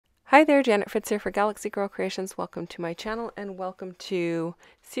Hi there, Janet Fritz here for Galaxy Girl Creations. Welcome to my channel and welcome to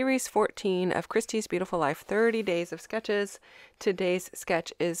Series 14 of Christy's Beautiful Life 30 Days of Sketches. Today's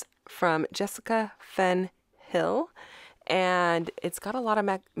sketch is from Jessica Fenn Hill and it's got a lot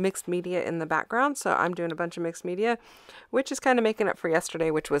of mixed media in the background, so I'm doing a bunch of mixed media, which is kind of making up for yesterday,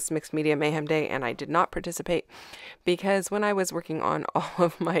 which was Mixed Media Mayhem Day, and I did not participate because when I was working on all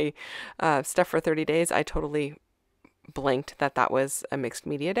of my stuff for 30 days, I totally blanked that was a mixed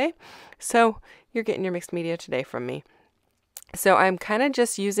media day. So you're getting your mixed media today from me. So I'm kind of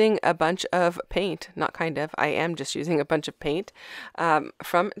just using a bunch of paint, not kind of, I am just using a bunch of paint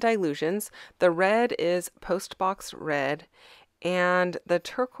from Dilutions. The red is Postbox Red and the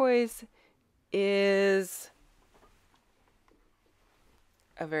turquoise is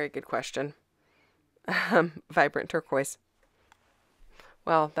a very good question. Vibrant turquoise.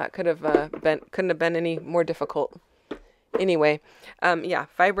 Well, that couldn't have been any more difficult. Anyway, yeah,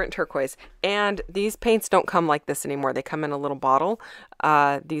 vibrant turquoise. And these paints don't come like this anymore. They come in a little bottle.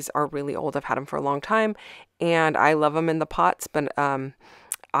 These are really old. I've had them for a long time, and I love them in the pots, but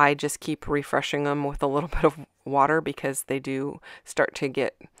I just keep refreshing them with a little bit of water because they do start to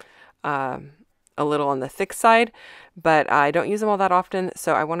get a little on the thick side, but I don't use them all that often,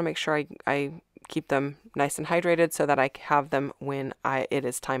 so I want to make sure I keep them nice and hydrated so that I have them when it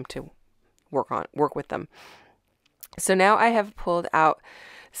is time to work with them. So now I have pulled out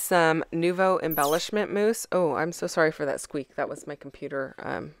some Nouveau embellishment mousse. Oh, I'm so sorry for that squeak. That was my computer.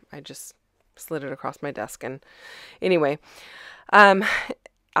 I just slid it across my desk. And anyway, I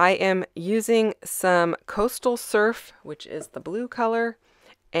am using some Coastal Surf, which is the blue color,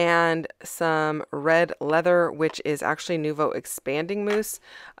 and some red leather, which is actually Nouveau expanding mousse.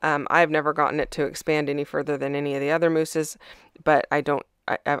 I've never gotten it to expand any further than any of the other mousses, but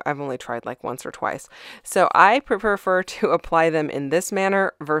I've only tried like once or twice. So I prefer to apply them in this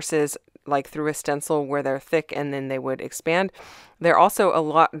manner versus like through a stencil where they're thick and then they would expand. They're also a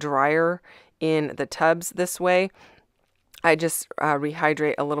lot drier in the tubs this way. I just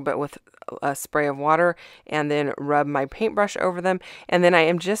rehydrate a little bit with a spray of water and then rub my paintbrush over them. And then I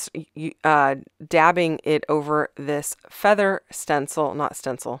am just dabbing it over this feather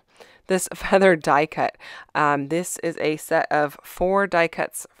stencil, this feather die cut. This is a set of 4 die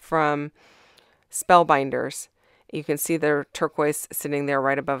cuts from Spellbinders. You can see the turquoise sitting there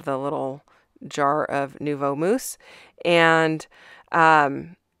right above the little jar of Nouveau mousse. And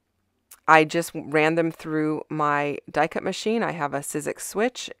I just ran them through my die cut machine. I have a Sizzix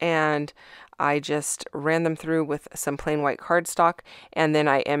switch and I just ran them through with some plain white cardstock, and then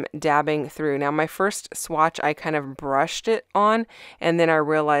I am dabbing through. Now my first swatch I kind of brushed it on, and then I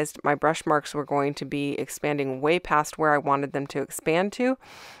realized my brush marks were going to be expanding way past where I wanted them to expand to,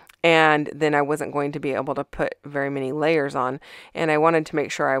 and then I wasn't going to be able to put very many layers on, and I wanted to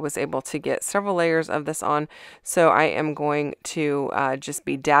make sure I was able to get several layers of this on. So I am going to just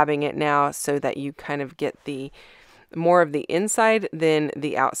be dabbing it now so that you kind of get the more of the inside than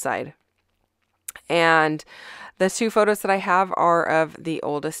the outside. And the 2 photos that I have are of the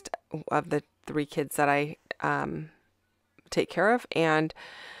oldest of the 3 kids that I take care of, and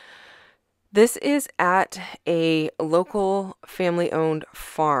this is at a local family-owned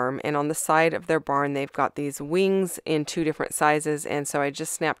farm, and on the side of their barn they've got these wings in 2 different sizes, and so I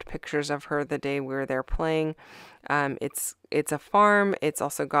just snapped pictures of her the day we were there playing. It's a farm. It's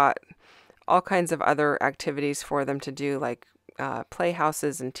also got all kinds of other activities for them to do, like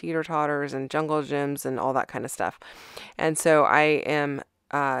playhouses and teeter-totters and jungle gyms and all that kind of stuff. And so I am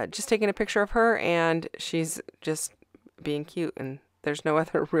just taking a picture of her, and she's just being cute, and there's no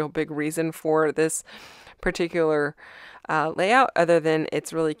other real big reason for this particular layout other than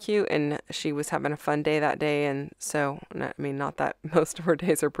it's really cute and she was having a fun day that day. And so, I mean, not that most of her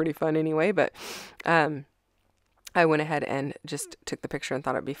days are pretty fun anyway, but I went ahead and just took the picture and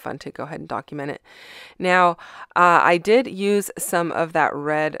thought it'd be fun to go ahead and document it. Now, I did use some of that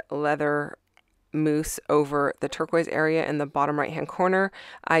red leather mousse over the turquoise area in the bottom right hand corner.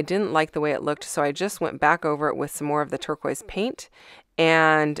 I didn't like the way it looked, so I just went back over it with some more of the turquoise paint,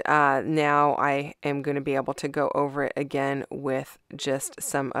 and now I am going to be able to go over it again with just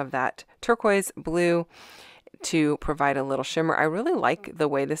some of that turquoise blue to provide a little shimmer. I really like the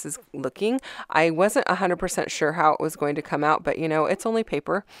way this is looking. I wasn't 100% sure how it was going to come out, but you know, it's only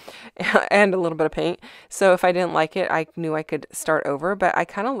paper and a little bit of paint. So if I didn't like it, I knew I could start over, but I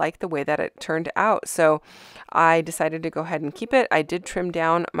kind of like the way that it turned out. So I decided to go ahead and keep it. I did trim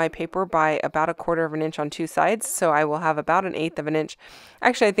down my paper by about 1/4 of an inch on 2 sides. So I will have about 1/8 of an inch.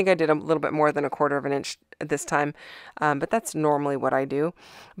 Actually, I think I did a little bit more than 1/4 of an inch this time, but that's normally what I do.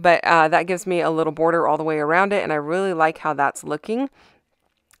 But that gives me a little border all the way around it, and I really like how that's looking.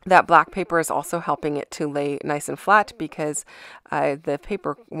 That black paper is also helping it to lay nice and flat because the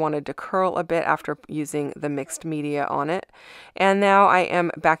paper wanted to curl a bit after using the mixed media on it. And now I am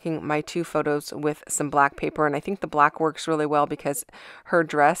backing my 2 photos with some black paper, and I think the black works really well because her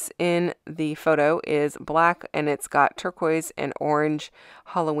dress in the photo is black and it's got turquoise and orange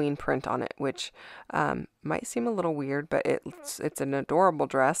Halloween print on it, which might seem a little weird, but it's an adorable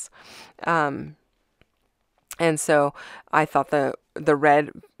dress. And so I thought the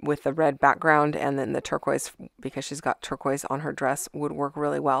red with the red background and then the turquoise, because she's got turquoise on her dress, would work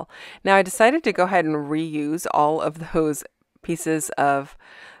really well. Now I decided to go ahead and reuse all of those pieces of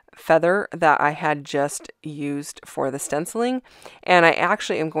feather that I had just used for the stenciling, and I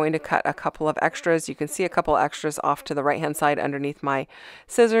actually am going to cut a couple of extras. You can see a couple extras off to the right hand side underneath my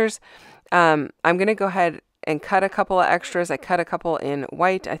scissors. I'm going to go ahead and cut a couple of extras. I cut a couple in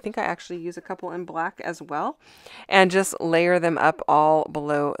white. I think I actually use a couple in black as well, and just layer them up all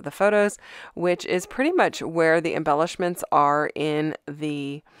below the photos, which is pretty much where the embellishments are in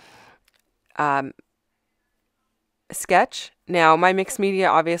the sketch. Now my mixed media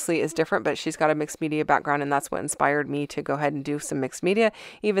obviously is different, but she's got a mixed media background, and that's what inspired me to go ahead and do some mixed media,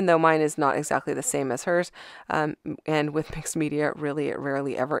 even though mine is not exactly the same as hers. And with mixed media, really it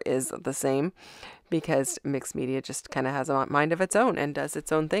rarely ever is the same, because mixed media just kind of has a mind of its own and does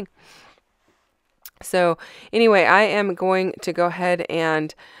its own thing. So anyway, I am going to go ahead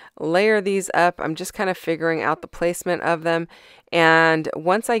and layer these up. I'm just kind of figuring out the placement of them. And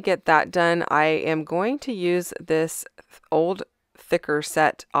once I get that done, I am going to use this old thicker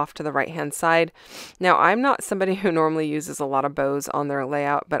set off to the right hand side. Now, I'm not somebody who normally uses a lot of bows on their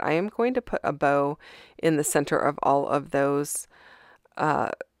layout, but I am going to put a bow in the center of all of those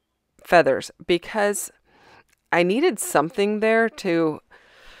feathers, because I needed something there to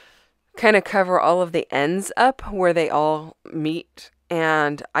kind of cover all of the ends up where they all meet,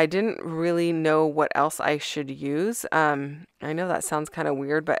 and I didn't really know what else I should use. I know that sounds kind of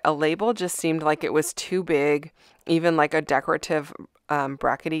weird, but a label just seemed like it was too big. Even like a decorative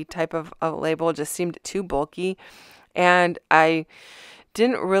brackety type of a label just seemed too bulky, and I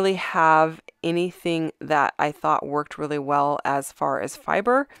didn't really have anything that I thought worked really well as far as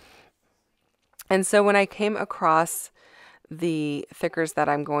fiber. And so when I came across the thickers that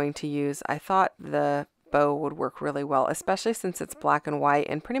I'm going to use, I thought the bow would work really well, especially since it's black and white,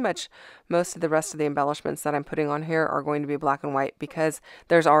 and pretty much most of the rest of the embellishments that I'm putting on here are going to be black and white because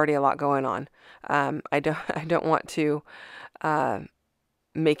there's already a lot going on. I don't want to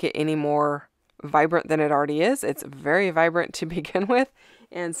make it any more vibrant than it already is. It's very vibrant to begin with,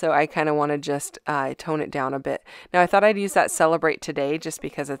 and so I kind of want to just tone it down a bit. Now I thought I'd use that Celebrate Today just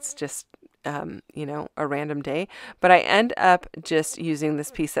because it's just you know, a random day, but I end up just using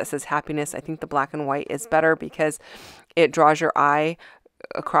this piece that says Happiness. I think the black and white is better because it draws your eye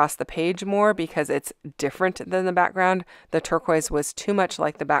across the page more because it's different than the background. The turquoise was too much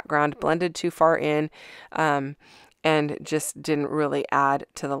like the background, blended too far in, and just didn't really add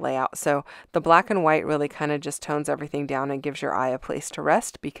to the layout. So the black and white really kind of just tones everything down and gives your eye a place to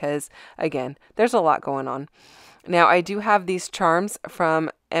rest because, again, there's a lot going on. Now I do have these charms from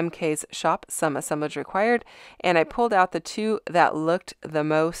MK's shop, Some Assemblage Required, and I pulled out the 2 that looked the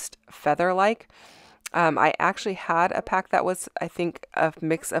most feather-like. I actually had a pack that was, I think, a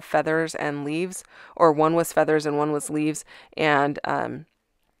mix of feathers and leaves, or one was feathers and one was leaves, and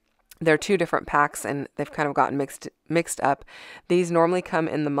they're 2 different packs and they've kind of gotten mixed up. These normally come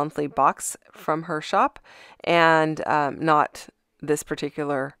in the monthly box from her shop, and not this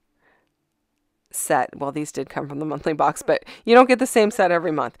particular set. Well, these did come from the monthly box, but you don't get the same set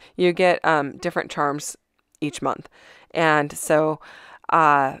every month. You get different charms each month. And so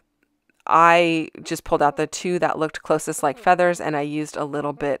I just pulled out the 2 that looked closest like feathers, and I used a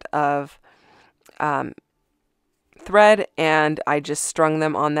little bit of thread, and I just strung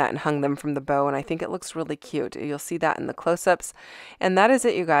them on that and hung them from the bow, and I think it looks really cute. You'll see that in the close-ups. And that is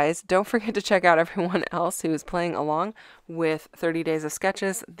it, you guys. Don't forget to check out everyone else who is playing along with 30 Days of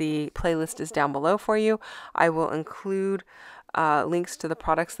Sketches. The playlist is down below for you. I will include links to the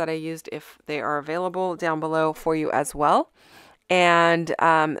products that I used if they are available down below for you as well. And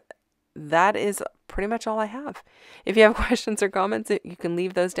that is pretty much all I have. If you have questions or comments, you can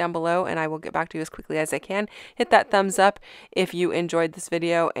leave those down below and I will get back to you as quickly as I can. Hit that thumbs up if you enjoyed this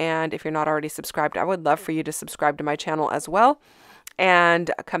video, and if you're not already subscribed, I would love for you to subscribe to my channel as well,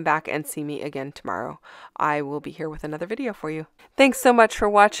 and come back and see me again tomorrow. I will be here with another video for you. Thanks so much for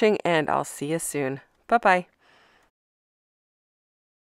watching, and I'll see you soon. Bye-bye.